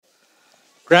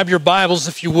Grab your Bibles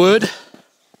if you would.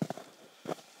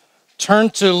 Turn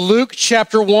to Luke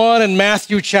chapter 1 and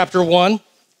Matthew chapter 1.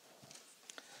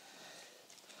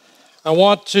 I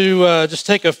want to just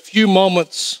take a few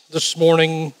moments this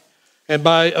morning, and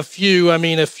by a few, I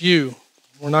mean a few.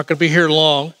 We're not going to be here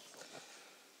long,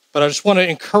 but I just want to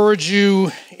encourage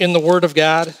you in the Word of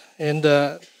God, and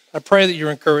I pray that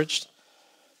you're encouraged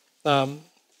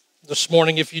this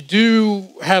morning. If you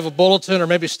do have a bulletin or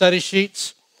maybe study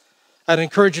sheets, I'd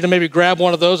encourage you to maybe grab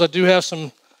one of those. I do have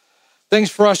some things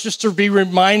for us just to be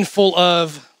mindful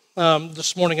of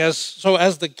this morning. As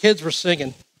the kids were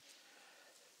singing,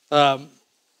 by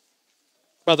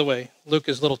the way, Luke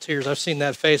is little tears. I've seen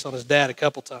that face on his dad a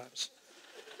couple times,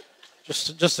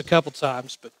 just a couple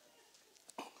times. But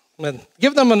man,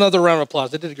 give them another round of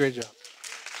applause. They did a great job.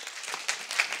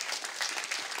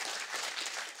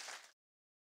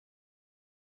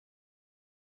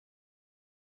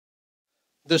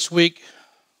 This week,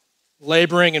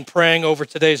 laboring and praying over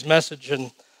today's message,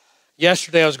 and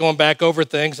yesterday I was going back over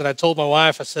things, and I told my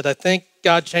wife, I said, I think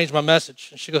God changed my message.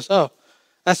 And she goes, oh,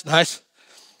 that's nice.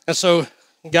 And so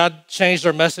God changed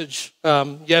our message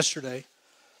yesterday.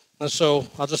 And so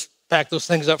I'll just pack those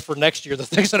things up for next year, the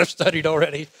things that I've studied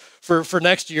already for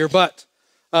next year. But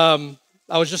I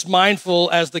was just mindful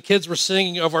as the kids were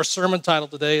singing of our sermon title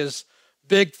today is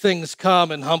Big Things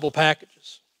Come in Humble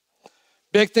Packages.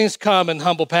 Big things come in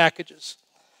humble packages.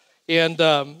 And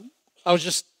I was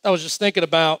just thinking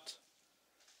about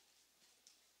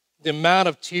the amount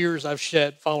of tears I've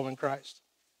shed following Christ.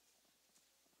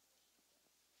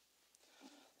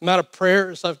 The amount of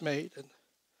prayers I've made and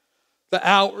the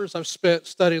hours I've spent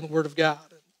studying the Word of God.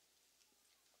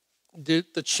 The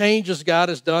changes God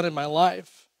has done in my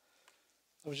life.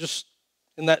 I was just,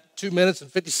 in that 2 minutes and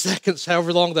 50 seconds,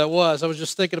 however long that was, I was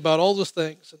just thinking about all those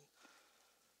things. And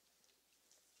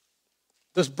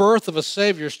this birth of a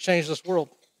Savior has changed this world.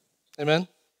 Amen?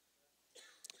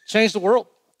 Changed the world.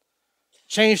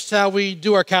 Changed how we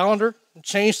do our calendar. It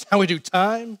changed how we do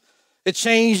time. It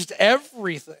changed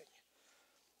everything.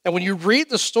 And when you read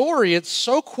the story, it's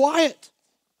so quiet.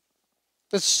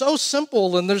 It's so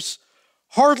simple, and there's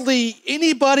hardly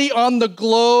anybody on the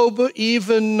globe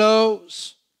even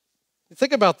knows.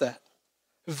 Think about that.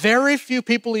 Very few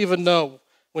people even know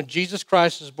when Jesus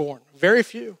Christ is born. Very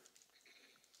few.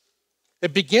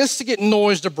 It begins to get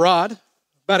noised abroad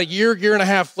about a year and a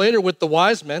half later with the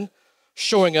wise men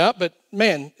showing up. But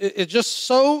man, it's just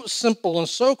so simple and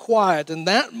so quiet. And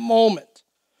that moment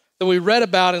that we read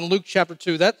about in Luke chapter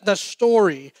 2, that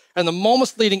story and the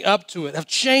moments leading up to it have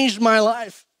changed my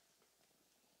life.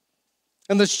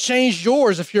 And that's changed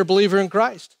yours if you're a believer in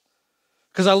Christ.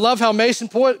 Because I love how Mason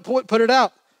put it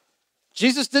out.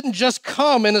 Jesus didn't just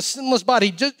come in a sinless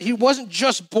body. He wasn't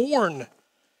just born.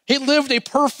 He lived a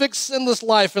perfect, sinless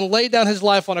life and laid down his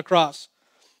life on a cross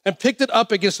and picked it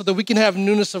up again so that we can have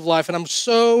newness of life. And I'm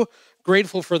so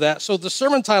grateful for that. So the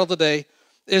sermon title today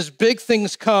is Big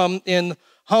Things Come in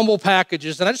Humble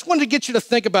Packages. And I just wanted to get you to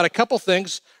think about a couple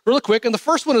things really quick. And the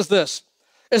first one is this,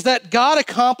 is that God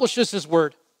accomplishes his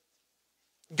word.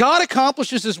 God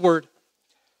accomplishes his word.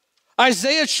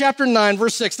 Isaiah chapter 9,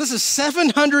 verse 6. This is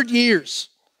 700 years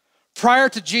prior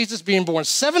to Jesus being born.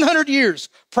 700 years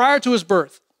prior to his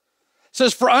birth. It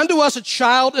says, for unto us a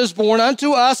child is born,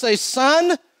 unto us a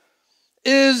son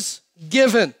is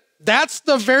given. That's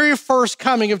the very first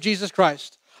coming of Jesus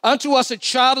Christ. Unto us a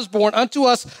child is born, unto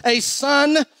us a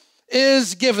son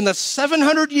is given. That's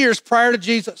 700 years prior to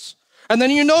Jesus. And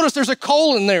then you notice there's a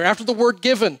colon there after the word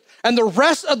given. And the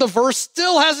rest of the verse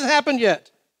still hasn't happened yet.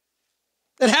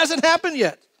 It hasn't happened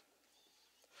yet.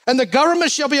 And the government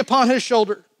shall be upon his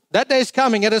shoulder. That day is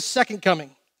coming at his second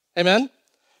coming. Amen?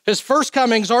 His first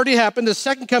coming has already happened. His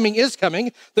second coming is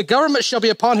coming. The government shall be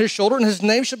upon his shoulder, and his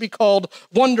name shall be called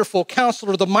Wonderful,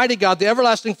 Counselor, the Mighty God, the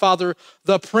Everlasting Father,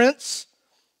 the Prince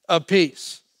of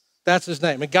Peace. That's his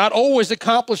name. And God always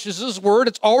accomplishes his word.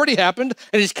 It's already happened,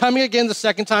 and he's coming again the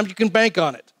second time. You can bank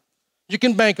on it. You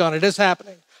can bank on it. It's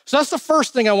happening. So that's the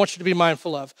first thing I want you to be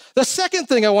mindful of. The second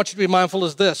thing I want you to be mindful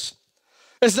is this,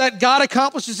 is that God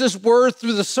accomplishes his word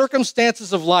through the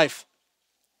circumstances of life.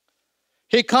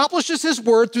 He accomplishes his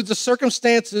word through the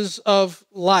circumstances of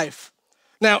life.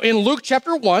 Now, in Luke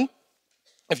chapter 1,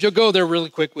 if you'll go there really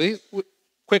quickly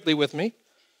with me.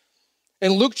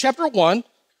 In Luke chapter 1,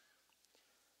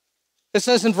 it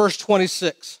says in verse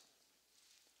 26,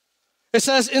 it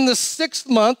says, in the 6th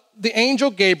month, the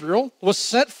angel Gabriel was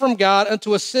sent from God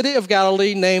unto a city of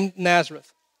Galilee named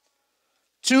Nazareth,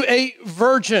 to a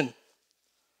virgin,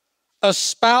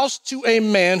 espoused to a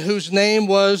man whose name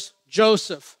was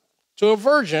Joseph. To a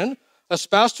virgin,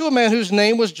 espoused to a man whose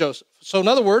name was Joseph. So in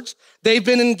other words, they've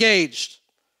been engaged.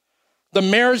 The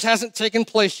marriage hasn't taken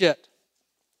place yet.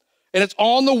 And it's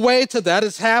on the way to that.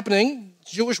 It's happening.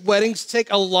 Jewish weddings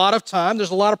take a lot of time.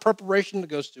 There's a lot of preparation that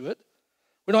goes to it.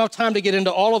 We don't have time to get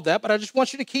into all of that, but I just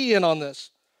want you to key in on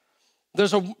this.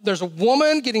 There's a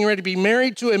woman getting ready to be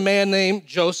married to a man named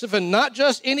Joseph, and not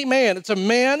just any man. It's a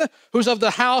man who's of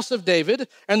the house of David,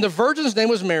 and the virgin's name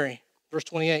was Mary. Verse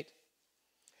 28.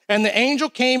 And the angel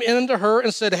came in unto her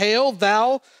and said, Hail,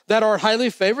 thou that art highly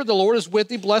favored, the Lord is with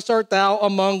thee, blessed art thou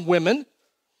among women.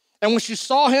 And when she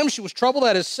saw him, she was troubled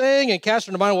at his saying and cast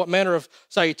her mind what manner of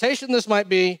salutation this might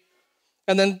be.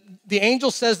 And then the angel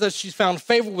says that she's found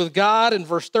favor with God in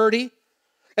verse 30.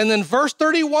 And then verse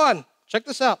 31, check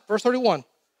this out, verse 31.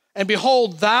 And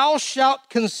behold, thou shalt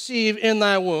conceive in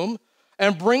thy womb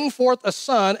and bring forth a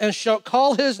son and shalt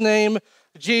call his name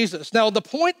Jesus. Now, the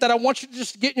point that I want you to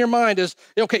just get in your mind is,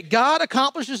 okay, God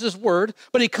accomplishes his word,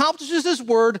 but he accomplishes his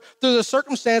word through the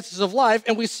circumstances of life.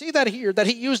 And we see that here, that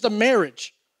he used a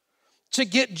marriage to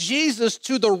get Jesus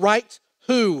to the right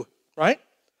who, right?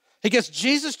 He gets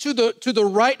Jesus to the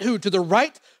right who, to the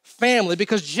right family,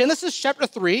 because Genesis chapter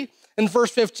 3 and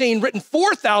verse 15, written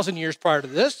 4,000 years prior to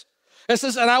this, it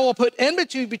says, and I will put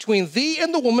enmity between thee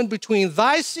and the woman, between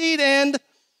thy seed and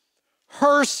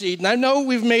her seed. And I know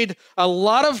we've made a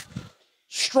lot of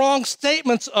strong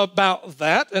statements about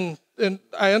that, and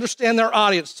I understand their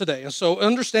audience today. And so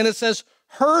understand it says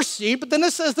her seed, but then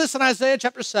it says this in Isaiah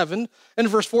chapter 7 and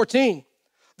verse 14.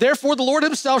 Therefore the Lord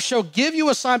himself shall give you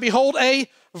a sign. Behold, a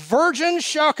virgin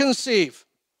shall conceive.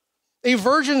 A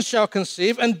virgin shall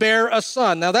conceive and bear a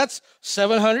son. Now that's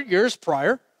 700 years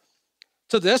prior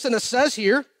to this. And it says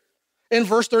here in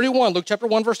verse 31, Luke chapter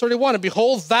 1, verse 31, and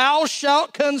behold, thou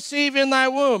shalt conceive in thy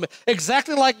womb.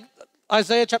 Exactly like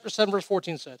Isaiah chapter 7, verse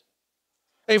 14 said.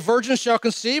 A virgin shall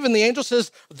conceive, and the angel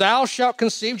says, thou shalt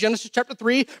conceive. Genesis chapter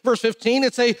 3, verse 15,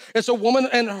 it's a woman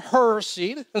and her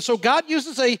seed. And so God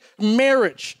uses a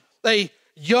marriage, a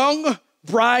young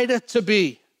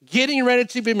bride-to-be, getting ready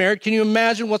to be married. Can you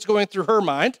imagine what's going through her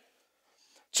mind?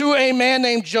 To a man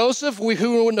named Joseph, who we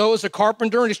know is a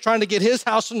carpenter, and he's trying to get his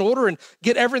house in order and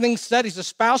get everything set. He's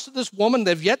espoused to this woman.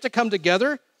 They've yet to come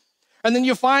together. And then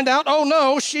you find out, oh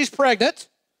no, she's pregnant.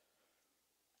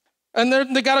 And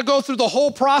they got to go through the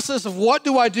whole process of what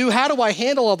do I do? How do I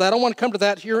handle all that? I want to come to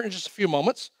that here in just a few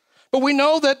moments. But we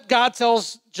know that God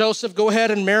tells Joseph, go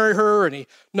ahead and marry her, and he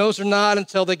knows her not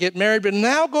until they get married. But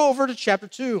now go over to chapter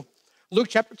 2, Luke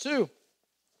chapter 2.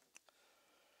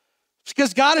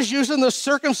 Because God is using the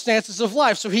circumstances of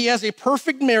life. So he has a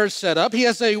perfect marriage set up. He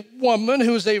has a woman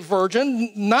who's a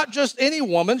virgin, not just any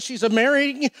woman. She's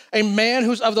marrying a man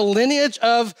who's of the lineage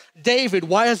of David.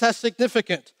 Why is that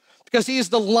significant? Because he is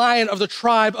the lion of the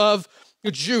tribe of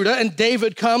Judah, and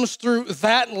David comes through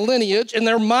that lineage, and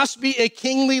there must be a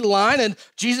kingly line, and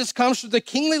Jesus comes through the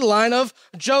kingly line of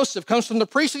Joseph, comes from the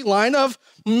priestly line of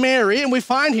Mary, and we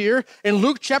find here in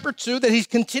Luke chapter 2 that he's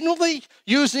continually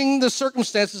using the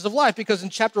circumstances of life, because in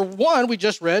chapter 1 we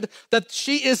just read that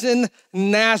she is in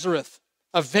Nazareth,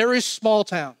 a very small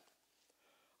town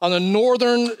in the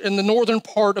northern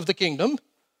part of the kingdom.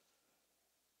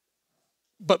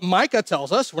 But Micah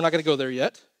tells us, we're not going to go there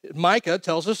yet, Micah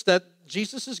tells us that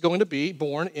Jesus is going to be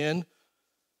born in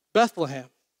Bethlehem.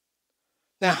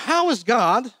 Now, how is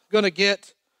God going to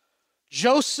get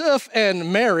Joseph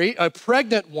and Mary, a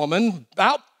pregnant woman,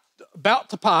 about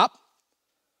to pop,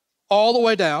 all the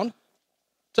way down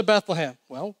to Bethlehem?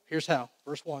 Well, here's how.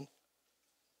 Verse 1.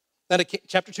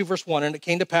 Chapter 2, verse 1. And it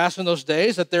came to pass in those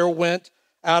days that there went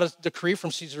out a decree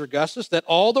from Caesar Augustus that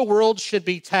all the world should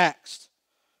be taxed.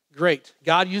 Great.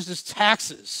 God uses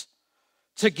taxes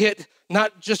to get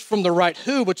not just from the right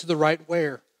who, but to the right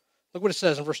where. Look what it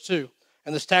says in verse 2.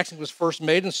 And this taxing was first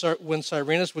made when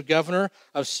Cyrenius was governor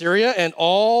of Syria, and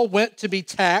all went to be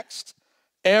taxed,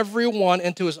 everyone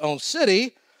into his own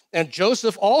city. And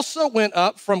Joseph also went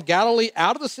up from Galilee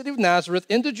out of the city of Nazareth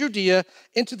into Judea,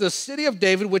 into the city of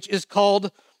David, which is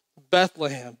called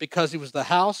Bethlehem, because he was the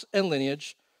house and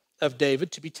lineage of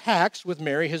David, to be taxed with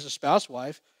Mary, his espoused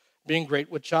wife, being great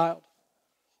with child.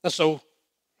 And so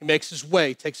he makes his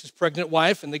way, takes his pregnant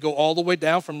wife, and they go all the way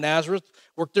down from Nazareth,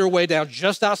 work their way down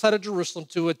just outside of Jerusalem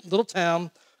to a little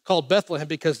town called Bethlehem,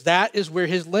 because that is where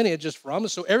his lineage is from.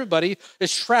 And so everybody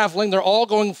is traveling. They're all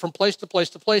going from place to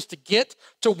place to place to get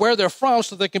to where they're from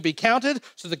so they can be counted,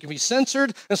 so they can be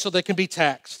censored, and so they can be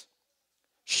taxed.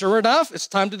 Sure enough, it's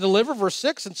time to deliver, verse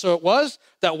 6. And so it was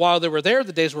that while they were there,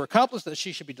 the days were accomplished that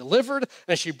she should be delivered.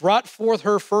 And she brought forth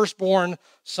her firstborn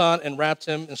son and wrapped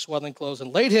him in swaddling clothes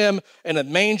and laid him in a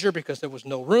manger, because there was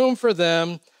no room for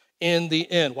them in the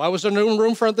inn. Why was there no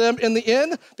room for them in the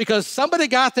inn? Because somebody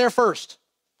got there first.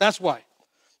 That's why.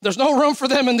 There's no room for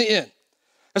them in the inn.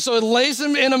 And so it lays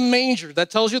them in a manger. That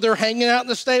tells you they're hanging out in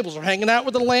the stables. They're hanging out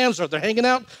where the lambs are. They're hanging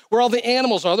out where all the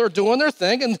animals are. They're doing their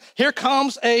thing. And here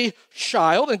comes a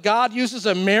child. And God uses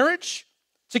a marriage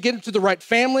to get him to the right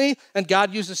family. And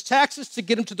God uses taxes to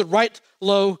get him to the right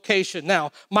location.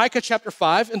 Now, Micah chapter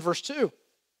 5 and verse 2.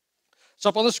 It's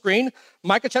up on the screen.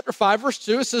 Micah chapter 5, verse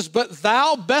 2. It says, "But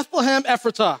thou, Bethlehem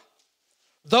Ephratah,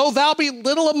 though thou be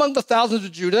little among the thousands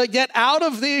of Judah, yet out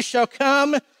of thee shall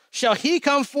he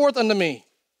come forth unto me.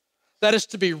 That is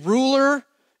to be ruler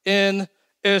in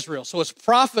Israel." So it's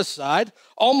prophesied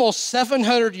almost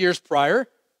 700 years prior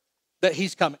that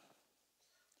he's coming.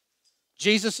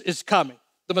 Jesus is coming.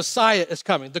 The Messiah is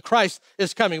coming. The Christ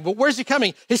is coming. But where's he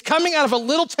coming? He's coming out of a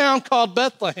little town called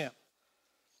Bethlehem.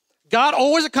 God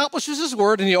always accomplishes his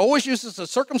word, and he always uses the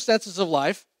circumstances of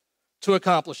life to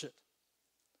accomplish it.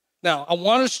 Now, I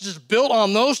want us to just build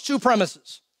on those two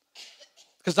premises,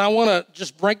 because I want to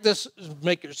just break this,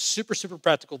 make it super, super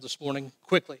practical this morning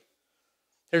quickly.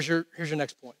 Here's your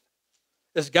next point.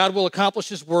 Is God will accomplish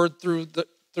his word through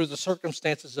the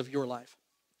circumstances of your life.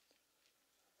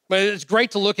 But it's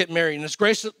great to look at Mary, and it's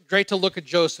great to look at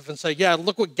Joseph and say, yeah,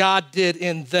 look what God did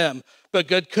in them. But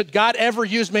could God ever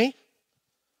use me?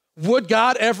 Would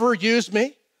God ever use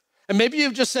me? And maybe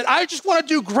you've just said, I just want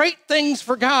to do great things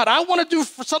for God. I want to do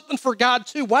something for God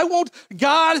too. Why won't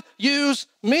God use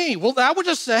me? Well, I would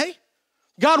just say,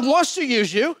 God wants to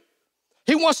use you.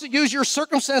 He wants to use your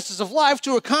circumstances of life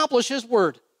to accomplish his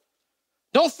word.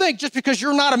 Don't think just because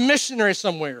you're not a missionary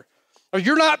somewhere, or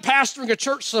you're not pastoring a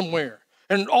church somewhere,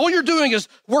 and all you're doing is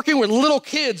working with little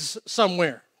kids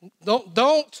somewhere.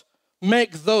 Don't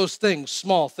make those things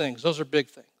small things. Those are big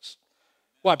things.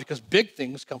 Why? Because big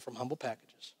things come from humble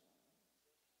packages.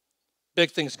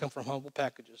 Big things come from humble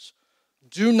packages.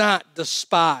 Do not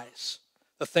despise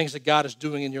the things that God is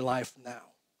doing in your life now.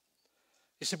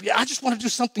 You say, yeah, I just want to do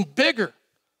something bigger.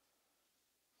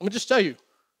 Let me just tell you,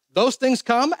 those things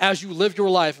come as you live your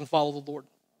life and follow the Lord.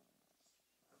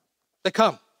 They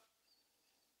come.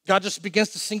 God just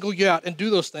begins to single you out and do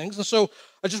those things. And so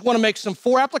I just want to make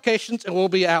 4 applications and we'll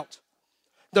be out.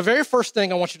 The very first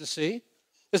thing I want you to see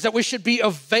is that we should be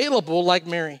available like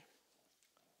Mary.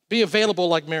 Be available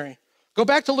like Mary. Go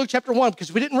back to Luke chapter 1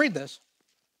 because we didn't read this.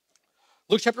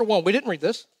 Luke chapter 1, we didn't read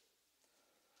this.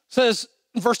 It says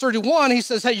in verse 31, he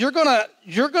says, hey, you're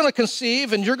gonna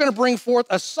conceive and you're gonna bring forth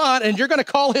a son and you're gonna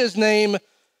call his name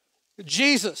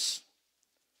Jesus.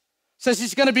 It says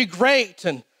he's gonna be great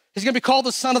and he's gonna be called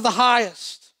the Son of the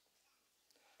Highest.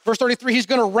 Verse 33, he's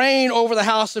gonna reign over the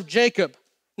house of Jacob.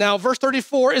 Now, verse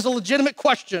 34 is a legitimate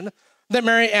question that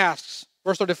Mary asks.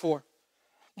 Verse 34.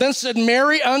 Then said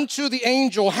Mary unto the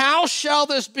angel, how shall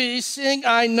this be, seeing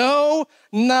I know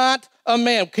not a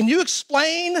man? Can you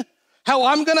explain how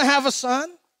I'm gonna have a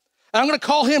son? I'm gonna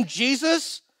call him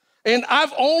Jesus, and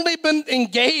I've only been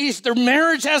engaged, their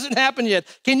marriage hasn't happened yet.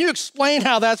 Can you explain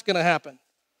how that's gonna happen?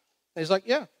 And he's like,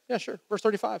 yeah, sure. Verse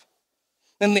 35.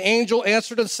 Then the angel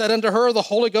answered and said unto her, the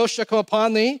Holy Ghost shall come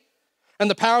upon thee, and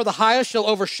the power of the highest shall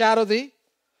overshadow thee.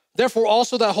 Therefore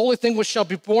also that holy thing which shall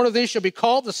be born of thee shall be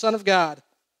called the Son of God.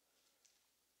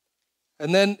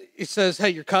 And then he says,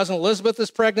 hey, your cousin Elizabeth is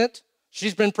pregnant.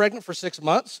 She's been pregnant for 6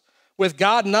 months. With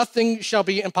God, nothing shall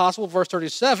be impossible, verse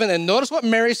 37. And notice what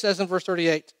Mary says in verse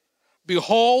 38.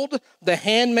 Behold, the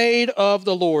handmaid of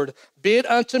the Lord, bid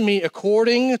unto me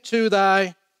according to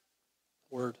thy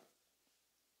word.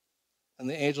 And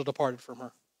the angel departed from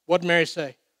her. What did Mary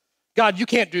say? God, you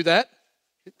can't do that.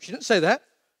 She didn't say that.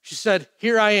 She said,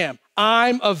 here I am.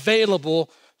 I'm available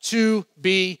to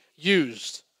be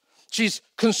used. She's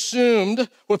consumed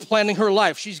with planning her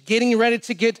life. She's getting ready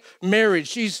to get married.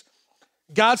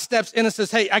 God steps in and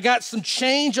says, hey, I got some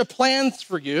change of plans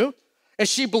for you. And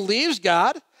she believes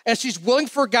God, and she's willing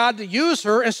for God to use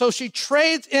her. And so she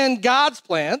trades in God's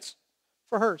plans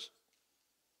for hers.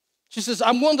 She says,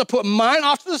 I'm willing to put mine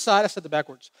off to the side. I said that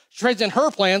backwards. She trades in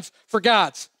her plans for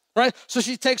God's, right? So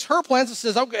she takes her plans and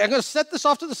says, okay, I'm going to set this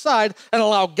off to the side and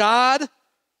allow God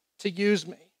to use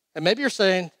me. And maybe you're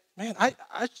saying, man,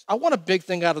 I want a big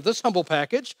thing out of this humble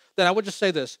package. Then I would just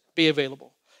say this, be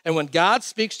available. And when God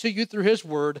speaks to you through his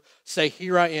word, say,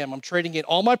 here I am. I'm trading in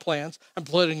all my plans. I'm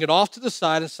putting it off to the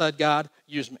side and said, God,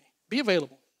 use me. Be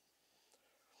available.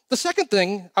 The second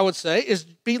thing I would say is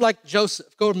be like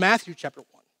Joseph. Go to Matthew chapter 1.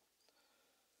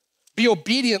 Be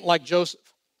obedient like Joseph.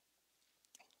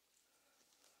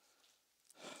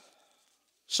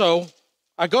 So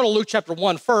I go to Luke chapter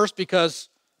 1 first because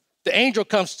the angel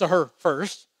comes to her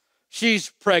first. She's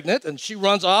pregnant and she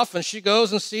runs off and she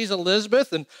goes and sees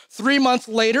Elizabeth. And 3 months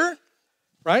later,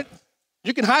 right?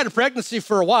 You can hide a pregnancy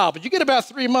for a while, but you get about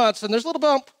 3 months and there's a little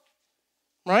bump,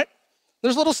 right?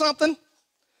 There's a little something.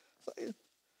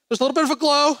 There's a little bit of a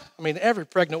glow. I mean, every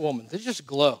pregnant woman, they just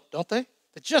glow, don't they?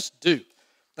 They just do.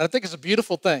 And I think it's a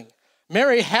beautiful thing.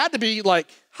 Mary had to be like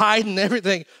hiding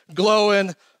everything,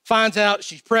 glowing, finds out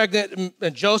she's pregnant,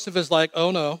 and Joseph is like,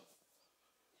 oh no,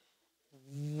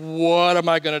 what am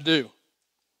I going to do?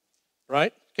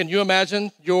 Right? Can you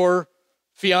imagine your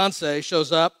fiance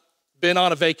shows up, been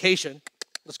on a vacation,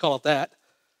 let's call it that,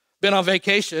 been on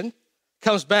vacation,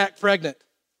 comes back pregnant.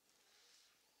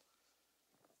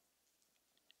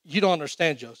 You don't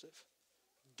understand, Joseph.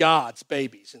 God's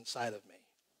baby's inside of me.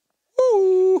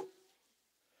 Woo!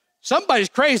 Somebody's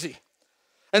crazy.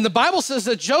 And the Bible says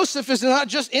that Joseph is not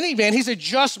just any man. He's a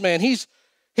just man.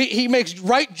 He makes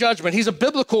right judgment. He's a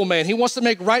biblical man. He wants to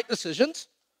make right decisions.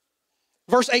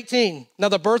 Verse 18, now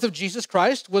the birth of Jesus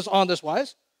Christ was on this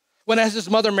wise. When as his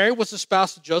mother Mary was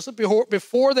espoused to Joseph,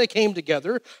 before they came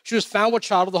together, she was found with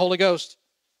child of the Holy Ghost.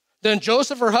 Then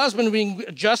Joseph, her husband, being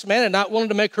a just man and not willing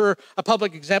to make her a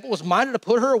public example, was minded to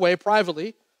put her away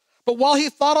privately. But while he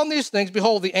thought on these things,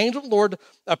 behold, the angel of the Lord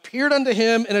appeared unto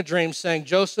him in a dream, saying,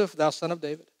 Joseph, thou son of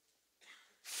David,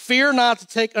 fear not to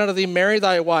take unto thee Mary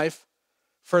thy wife,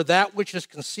 for that which is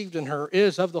conceived in her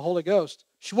is of the Holy Ghost.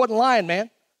 She wasn't lying,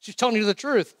 man. She's telling you the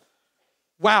truth.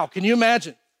 Wow, can you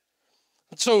imagine?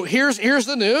 So here's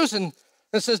the news, and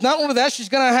it says not only that, she's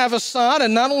going to have a son,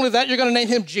 and not only that, you're going to name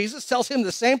him Jesus. Tells him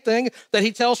the same thing that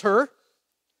he tells her.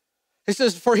 He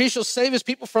says, for he shall save his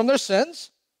people from their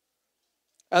sins.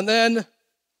 And then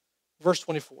verse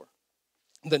 24.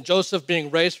 And then Joseph,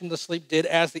 being raised from the sleep, did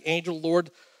as the angel of the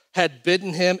Lord had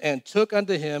bidden him, and took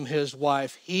unto him his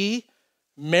wife. He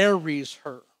marries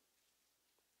her.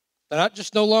 They're not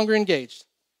just no longer engaged.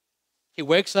 He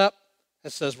wakes up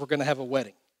and says, we're going to have a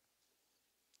wedding.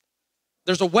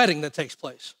 There's a wedding that takes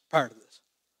place prior to this.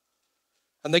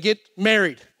 And they get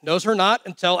married. Knows her not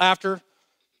until after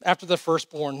the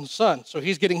firstborn son. So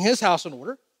he's getting his house in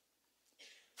order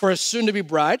for his soon-to-be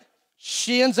bride.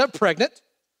 She ends up pregnant.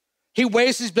 He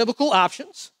weighs his biblical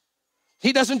options.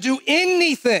 He doesn't do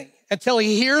anything until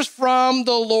he hears from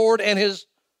the Lord and his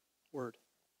word.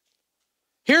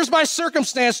 Here's my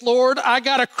circumstance, Lord. I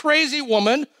got a crazy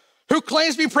woman who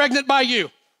claims to be pregnant by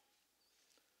you.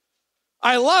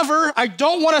 I love her. I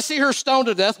don't want to see her stoned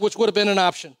to death, which would have been an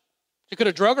option. He could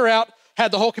have drug her out,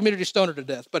 had the whole community stone her to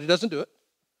death, but he doesn't do it.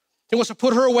 He wants to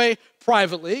put her away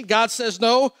privately. God says,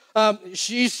 no,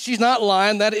 she's not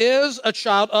lying. That is a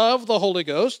child of the Holy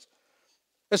Ghost.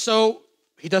 And so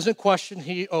he doesn't question,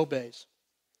 he obeys.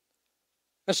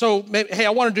 And so, hey, I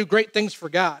want to do great things for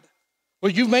God.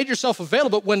 Well, you've made yourself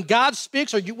available, but when God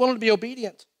speaks, are you willing to be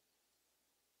obedient?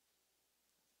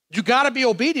 You got to be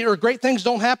obedient or great things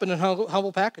don't happen in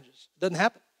humble packages. It doesn't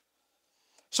happen.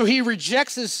 So he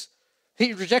rejects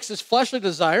his fleshly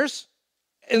desires,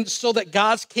 and so that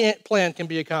God's plan can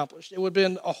be accomplished. It would have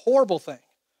been a horrible thing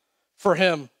for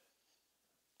him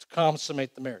to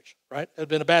consummate the marriage, right? It would have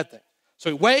been a bad thing. So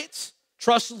he waits,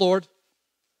 trusts the Lord,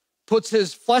 puts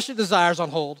his fleshly desires on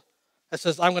hold, and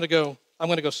says, I'm going to go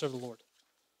serve the Lord.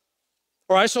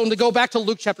 All right, so to go back to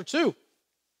Luke chapter 2.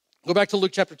 Go back to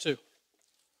Luke chapter 2.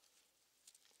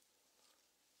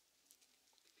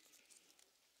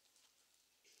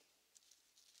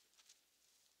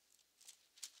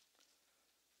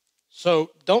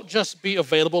 So don't just be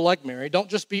available like Mary. Don't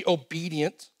just be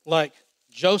obedient like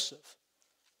Joseph.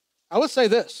 I would say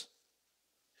this.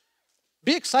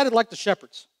 Be excited like the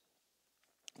shepherds.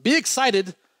 Be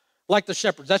excited like the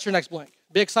shepherds. That's your next blank.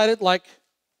 Be excited like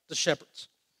the shepherds.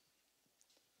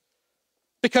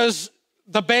 Because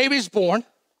the baby's born,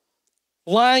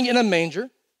 lying in a manger.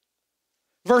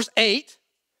 Verse 8,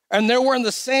 and there were in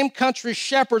the same country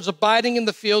shepherds abiding in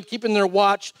the field, keeping their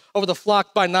watch over the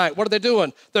flock by night. What are they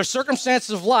doing? Their circumstances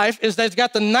of life is they've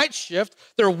got the night shift.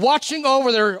 They're watching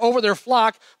over their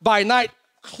flock by night,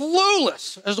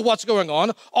 clueless as to what's going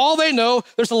on. All they know,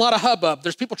 there's a lot of hubbub.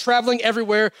 There's people traveling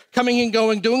everywhere, coming and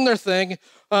going, doing their thing.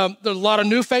 There's a lot of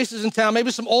new faces in town,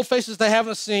 maybe some old faces they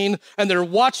haven't seen, and they're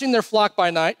watching their flock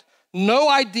by night. No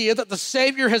idea that the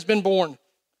Savior has been born.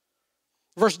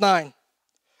 Verse 9.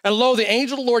 And lo, the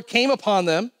angel of the Lord came upon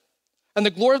them, and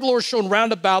the glory of the Lord shone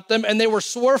round about them, and they were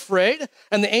sore afraid.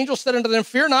 And the angel said unto them,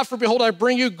 fear not, for behold, I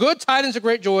bring you good tidings of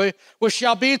great joy, which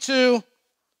shall be to,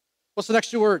 what's the next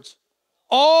two words?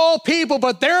 All people,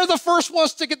 but they're the first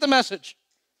ones to get the message.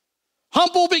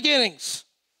 Humble beginnings.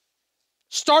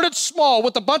 Started small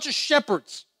with a bunch of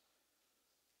shepherds.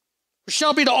 Which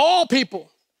shall be to all people.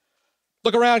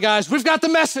 Look around, guys. We've got the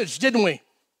message, didn't we?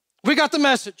 We got the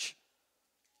message.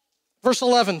 Verse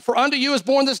 11, for unto you is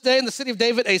born this day in the city of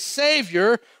David a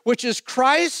Savior, which is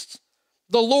Christ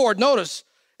the Lord. Notice,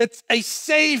 it's a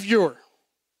Savior.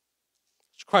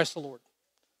 It's Christ the Lord.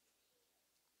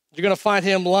 You're going to find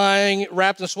him lying,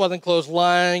 wrapped in swaddling clothes,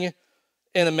 lying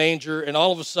in a manger, and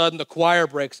all of a sudden the choir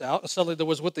breaks out, and suddenly there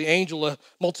was with the angel a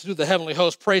multitude of the heavenly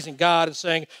host praising God and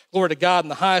saying, glory to God in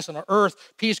the highest, on earth,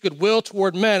 peace, goodwill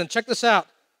toward men. And check this out.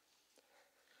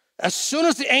 As soon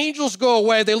as the angels go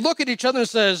away, they look at each other and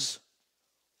says,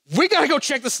 we got to go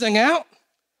check this thing out.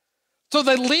 So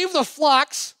they leave the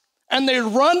flocks and they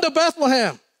run to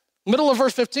Bethlehem. Middle of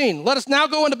verse 15. Let us now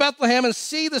go into Bethlehem and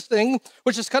see this thing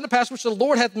which has come to pass, which the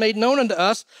Lord hath made known unto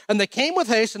us. And they came with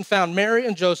haste and found Mary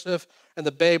and Joseph and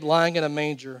the babe lying in a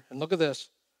manger. And look at this.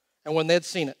 And when they had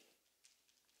seen it,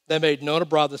 they made known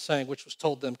abroad the saying which was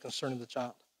told them concerning the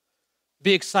child.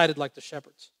 Be excited like the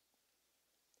shepherds.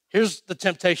 Here's the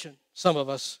temptation some of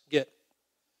us get.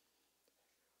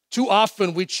 Too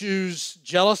often we choose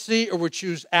jealousy or we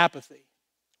choose apathy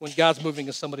when God's moving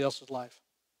in somebody else's life.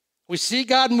 We see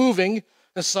God moving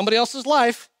in somebody else's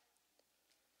life,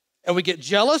 and we get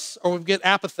jealous or we get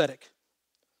apathetic.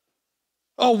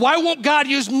 Oh, why won't God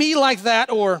use me like that?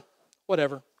 Or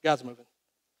whatever, God's moving.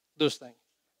 Do his thing.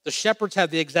 The shepherds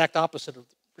had the exact opposite of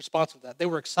response of that. They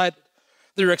were excited.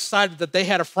 They were excited that they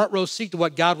had a front row seat to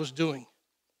what God was doing.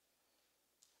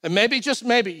 And maybe, just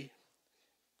maybe,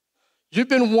 you've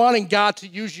been wanting God to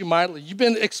use you mightily. You've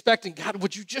been expecting, God,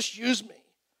 would you just use me?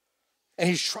 And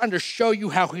he's trying to show you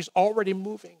how he's already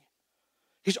moving.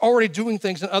 He's already doing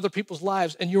things in other people's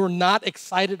lives, and you're not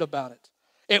excited about it.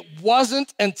 It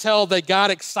wasn't until they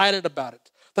got excited about it,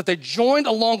 that they joined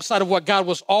alongside of what God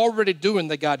was already doing,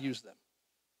 that God used them.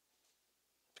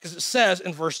 Because it says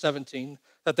in verse 17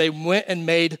 that they went and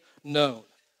made known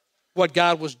what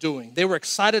God was doing. They were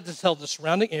excited to tell the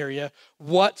surrounding area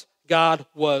what God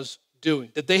was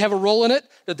doing. Did they have a role in it?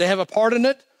 Did they have a part in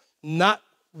it? Not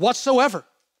whatsoever,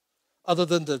 other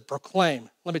than to proclaim,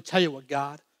 let me tell you what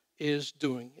God is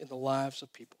doing in the lives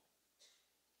of people.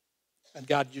 And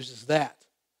God uses that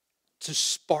to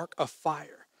spark a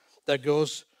fire that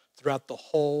goes throughout the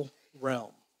whole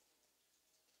realm.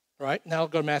 All right, now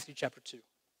go to Matthew chapter 2.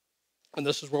 And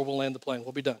this is where we'll land the plane.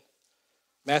 We'll be done.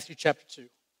 Matthew chapter 2.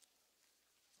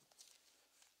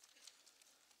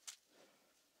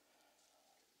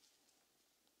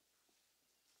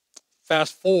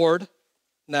 Fast forward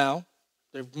now.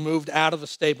 They've moved out of the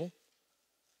stable.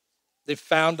 They've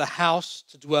found a house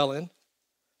to dwell in.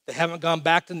 They haven't gone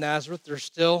back to Nazareth. They're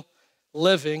still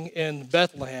living in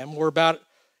Bethlehem. We're about a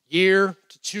year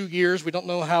to 2 years. We don't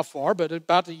know how far, but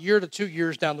about a year to 2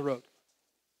 years down the road.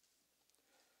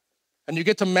 And you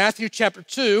get to Matthew chapter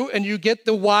 2, and you get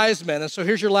the wise men. And so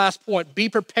here's your last point. Be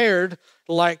prepared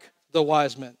like the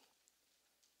wise men.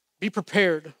 Be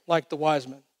prepared like the wise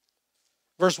men.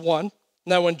 Verse 1.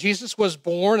 Now, when Jesus was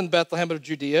born in Bethlehem of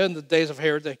Judea in the days of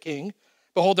Herod the king,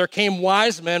 behold, there came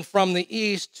wise men from the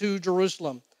east to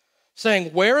Jerusalem,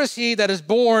 saying, where is he that is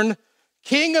born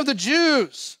King of the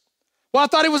Jews? Well, I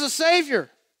thought he was a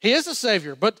Savior. He is a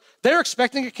Savior, but they're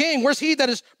expecting a king. Where's he that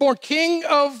is born King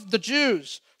of the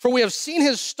Jews? For we have seen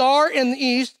his star in the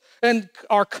east and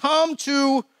are come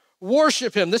to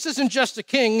worship him. This isn't just a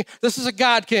king. This is a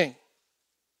God king.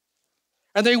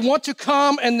 And they want to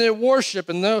come and they worship.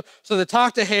 And so they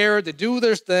talk to Herod, they do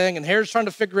their thing, and Herod's trying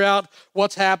to figure out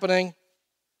what's happening.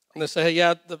 And they say, hey,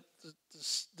 yeah,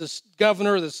 this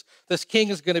governor, this king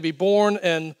is going to be born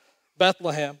in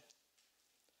Bethlehem.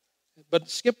 But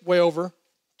skip way over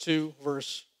to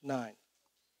verse 9. It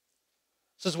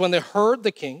says, when they heard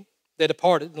the king, they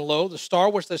departed, and lo, the star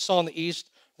which they saw in the east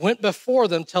went before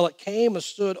them till it came and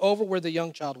stood over where the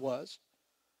young child was.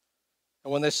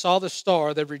 And when they saw the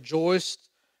star, they rejoiced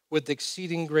with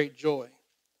exceeding great joy.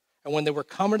 And when they were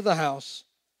come into the house,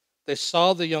 they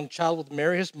saw the young child with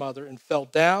Mary his mother, and fell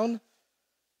down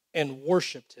and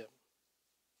worshipped him.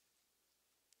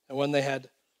 And when they had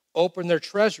opened their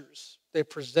treasures, they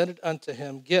presented unto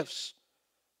him gifts,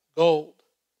 gold,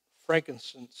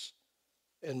 frankincense,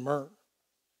 and myrrh.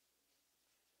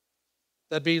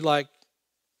 That'd be like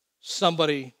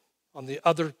somebody on the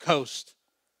other coast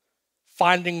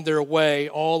finding their way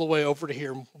all the way over to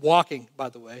here, walking, by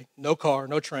the way, no car,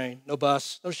 no train, no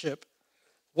bus, no ship,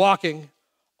 walking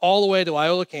all the way to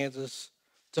Iola, Kansas,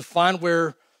 to find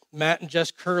where Matt and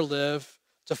Jess Kerr live,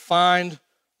 to find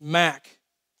Mac,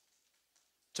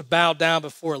 to bow down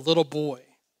before a little boy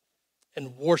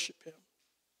and worship him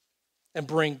and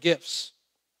bring gifts.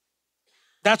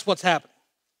 That's what's happening.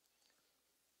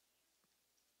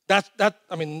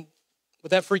 Would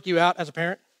that freak you out as a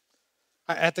parent?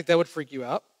 I think that would freak you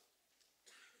out.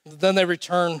 Then they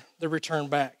return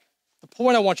back. The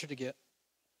point I want you to get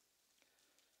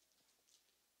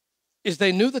is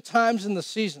they knew the times and the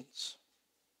seasons.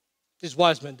 These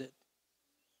wise men did.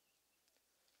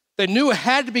 They knew it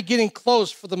had to be getting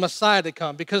close for the Messiah to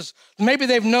come because maybe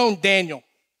they've known Daniel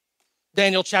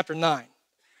chapter 9.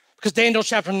 Because Daniel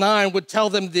chapter 9 would tell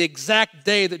them the exact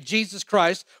day that Jesus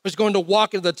Christ was going to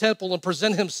walk into the temple and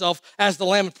present himself as the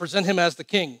Lamb and present him as the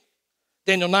King.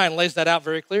 Daniel 9 lays that out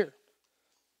very clear.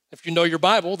 If you know your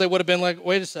Bible, they would have been like,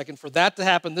 wait a second, for that to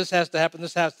happen, this has to happen,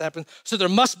 this has to happen. So there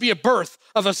must be a birth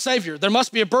of a Savior. There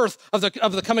must be a birth of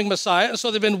the coming Messiah. And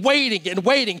so they've been waiting and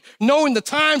waiting, knowing the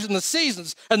times and the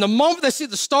seasons. And the moment they see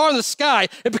the star in the sky,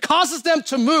 it causes them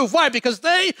to move. Why? Because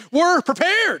they were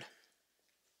prepared.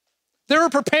 They were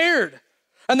prepared.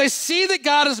 And they see that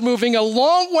God is moving a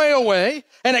long way away,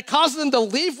 and it causes them to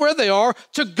leave where they are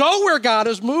to go where God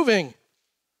is moving.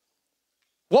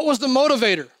 What was the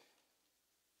motivator?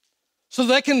 So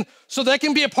they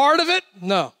can be a part of it?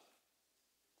 No.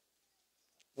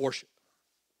 Worship.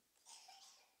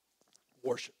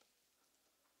 Worship.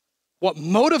 What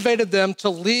motivated them to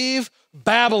leave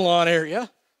Babylon area,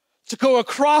 to go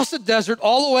across the desert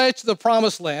all the way to the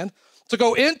promised land, to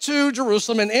go into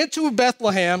Jerusalem and into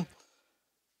Bethlehem,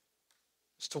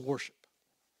 is to worship.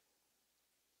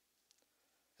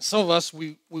 Some of us,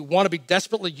 we want to be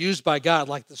desperately used by God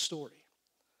like this story.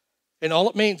 And all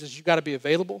it means is you got to be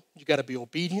available. You got to be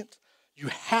obedient. You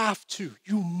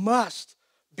must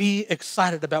be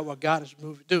excited about what God is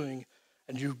doing.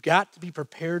 And you've got to be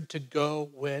prepared to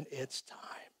go when it's time.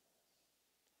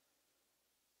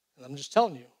 And I'm just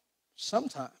telling you,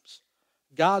 sometimes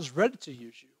God's ready to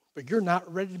use you, but you're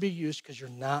not ready to be used because you're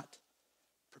not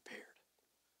prepared.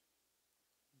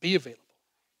 Be available.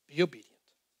 Be obedient.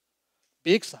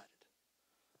 Be excited.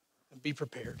 And be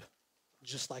prepared,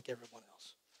 just like everyone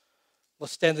else.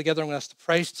 Let's stand together. I'm going to ask the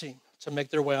praise team to make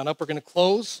their way on up. We're going to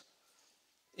close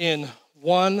in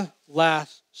one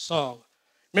last song.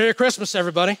 Merry Christmas,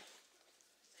 everybody.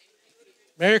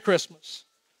 Merry Christmas.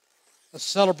 Let's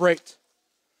celebrate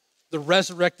the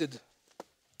resurrected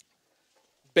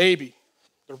baby,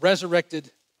 the resurrected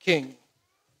King,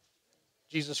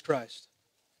 Jesus Christ.